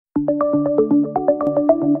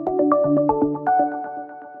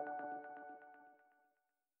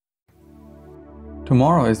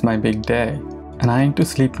Tomorrow is my big day, and I need to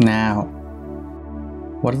sleep now.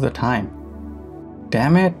 What is the time?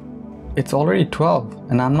 Damn it! It's already 12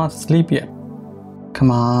 and I'm not asleep yet.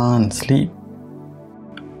 Come on, sleep.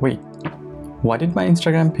 Wait, why did my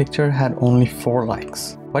Instagram picture had only 4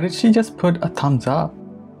 likes? Why did she just put a thumbs up?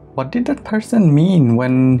 What did that person mean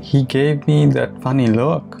when he gave me that funny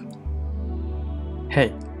look?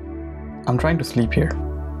 Hey, I'm trying to sleep here.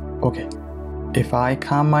 Okay. If I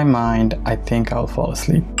calm my mind, I think I'll fall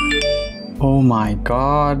asleep. Oh my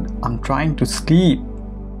god, I'm trying to sleep.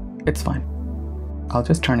 It's fine. I'll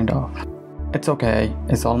just turn it off. It's okay,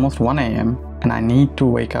 it's almost 1 a.m. and I need to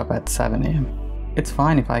wake up at 7 a.m. It's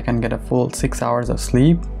fine if I can get a full 6 hours of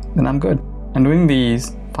sleep, then I'm good. And doing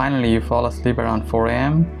these, finally you fall asleep around 4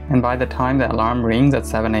 a.m. and by the time the alarm rings at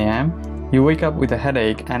 7 a.m., you wake up with a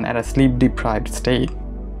headache and at a sleep-deprived state.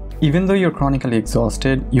 Even though you're chronically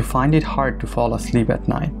exhausted, you find it hard to fall asleep at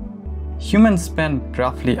night. Humans spend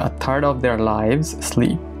roughly a third of their lives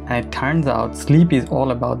asleep, and it turns out sleep is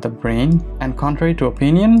all about the brain, and contrary to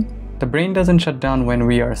opinion, the brain doesn't shut down when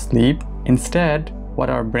we are asleep. Instead, what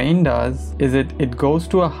our brain does is it goes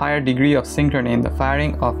to a higher degree of synchrony in the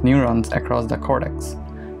firing of neurons across the cortex.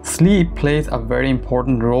 Sleep plays a very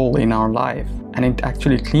important role in our life, and it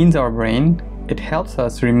actually cleans our brain. It helps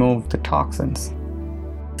us remove the toxins.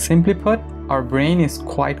 Simply put, our brain is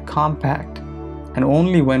quite compact, and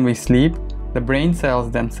only when we sleep, the brain cells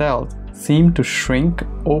themselves seem to shrink,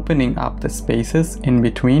 opening up the spaces in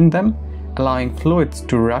between them, allowing fluids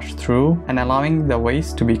to rush through and allowing the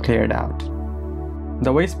waste to be cleared out.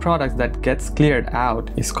 The waste product that gets cleared out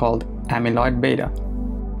is called amyloid beta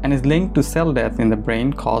and is linked to cell death in the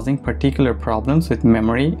brain, causing particular problems with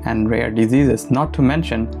memory and rare diseases, not to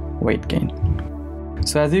mention weight gain.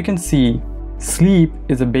 So as you can see, sleep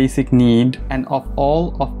is a basic need, and of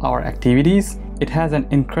all of our activities, it has an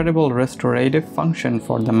incredible restorative function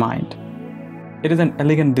for the mind. It is an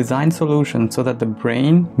elegant design solution so that the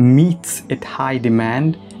brain meets its high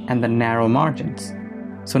demand and the narrow margins.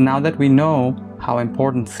 So now that we know how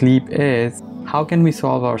important sleep is, how can we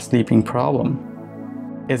solve our sleeping problem?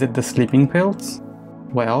 Is it the sleeping pills?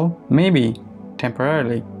 Well, maybe,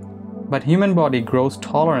 temporarily. But human body grows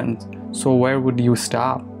tolerant, so where would you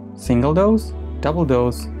stop? Single dose, double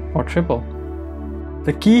dose, or triple?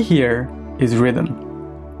 The key here is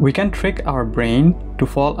rhythm. We can trick our brain to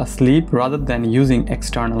fall asleep rather than using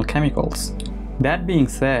external chemicals. That being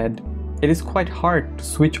said, it is quite hard to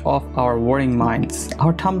switch off our worrying minds,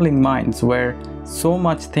 our tumbling minds where so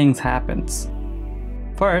much things happens.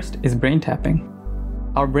 First is brain tapping.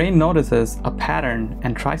 Our brain notices a pattern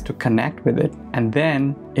and tries to connect with it, and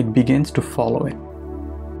then it begins to follow it.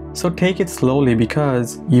 So take it slowly,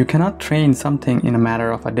 because you cannot train something in a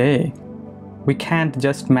matter of a day. We can't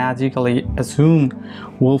just magically assume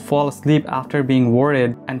we'll fall asleep after being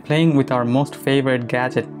worried and playing with our most favorite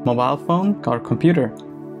gadget, mobile phone or computer.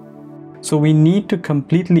 So we need to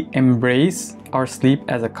completely embrace our sleep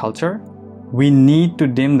as a culture. We need to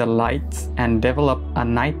dim the lights and develop a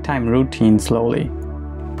nighttime routine slowly.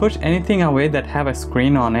 Push anything away that have a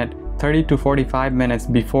screen on it 30 to 45 minutes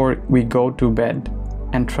before we go to bed,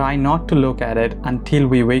 and try not to look at it until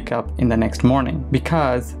we wake up in the next morning,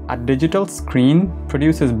 because a digital screen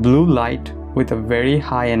produces blue light with a very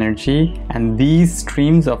high energy, and these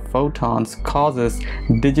streams of photons causes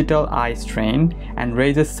digital eye strain and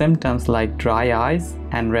raises symptoms like dry eyes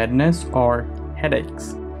and redness or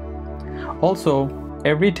headaches. Also,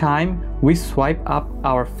 every time we swipe up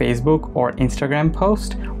our Facebook or Instagram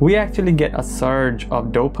post, we actually get a surge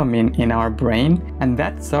of dopamine in our brain, and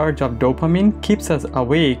that surge of dopamine keeps us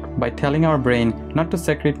awake by telling our brain not to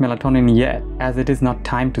secrete melatonin yet, as it is not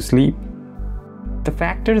time to sleep. The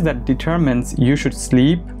factors that determines you should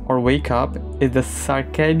sleep or wake up is the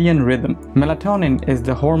circadian rhythm. Melatonin is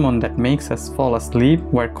the hormone that makes us fall asleep,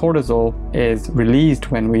 where cortisol is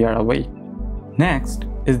released when we are awake. Next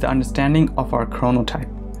is the understanding of our chronotype.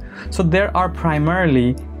 So there are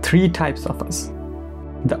primarily 3 types of us: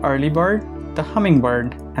 the early bird, the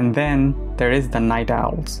hummingbird, and then there is the night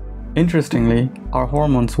owls. Interestingly, our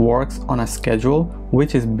hormones works on a schedule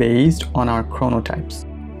which is based on our chronotypes.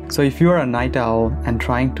 So if you are a night owl and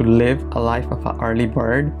trying to live a life of an early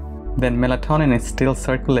bird, then melatonin is still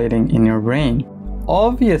circulating in your brain.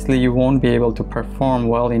 Obviously, you won't be able to perform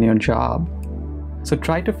well in your job. So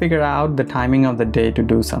try to figure out the timing of the day to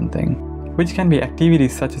do something, which can be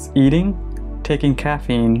activities such as eating, taking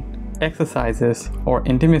caffeine, exercises, or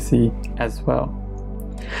intimacy as well.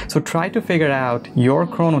 So try to figure out your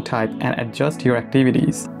chronotype and adjust your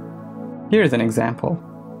activities. Here is an example.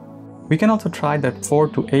 We can also try the 4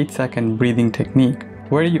 to 8 second breathing technique,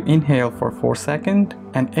 where you inhale for 4 seconds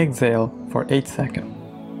and exhale for 8 seconds.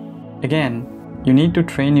 Again, you need to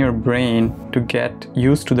train your brain to get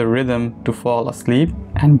used to the rhythm to fall asleep,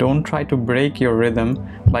 and don't try to break your rhythm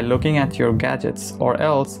by looking at your gadgets, or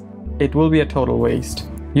else it will be a total waste.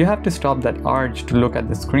 You have to stop that urge to look at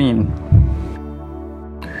the screen.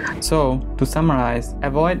 So, to summarize,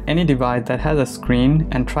 avoid any device that has a screen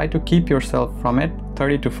and try to keep yourself from it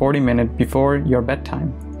 30 to 40 minutes before your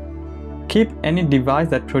bedtime. Keep any device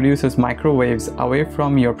that produces microwaves away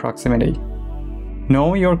from your proximity.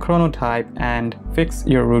 Know your chronotype and fix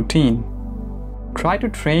your routine. Try to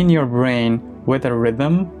train your brain with a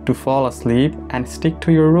rhythm to fall asleep and stick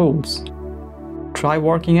to your rules. Try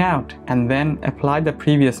working out and then apply the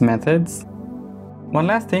previous methods. One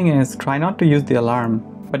last thing is, try not to use the alarm.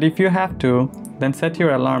 But if you have to, then set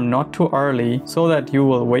your alarm not too early so that you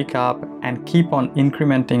will wake up and keep on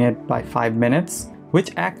incrementing it by 5 minutes,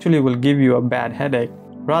 which actually will give you a bad headache.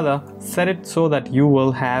 Rather, set it so that you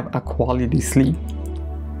will have a quality sleep.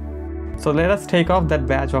 So let us take off that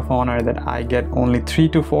badge of honor that I get only 3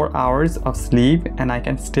 to 4 hours of sleep and I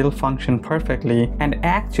can still function perfectly and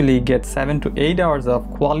actually get 7 to 8 hours of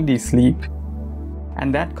quality sleep.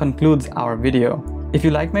 And that concludes our video. If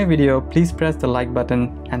you like my video, please press the like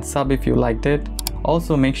button and sub if you liked it.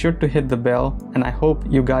 Also, make sure to hit the bell, and I hope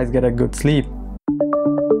you guys get a good sleep.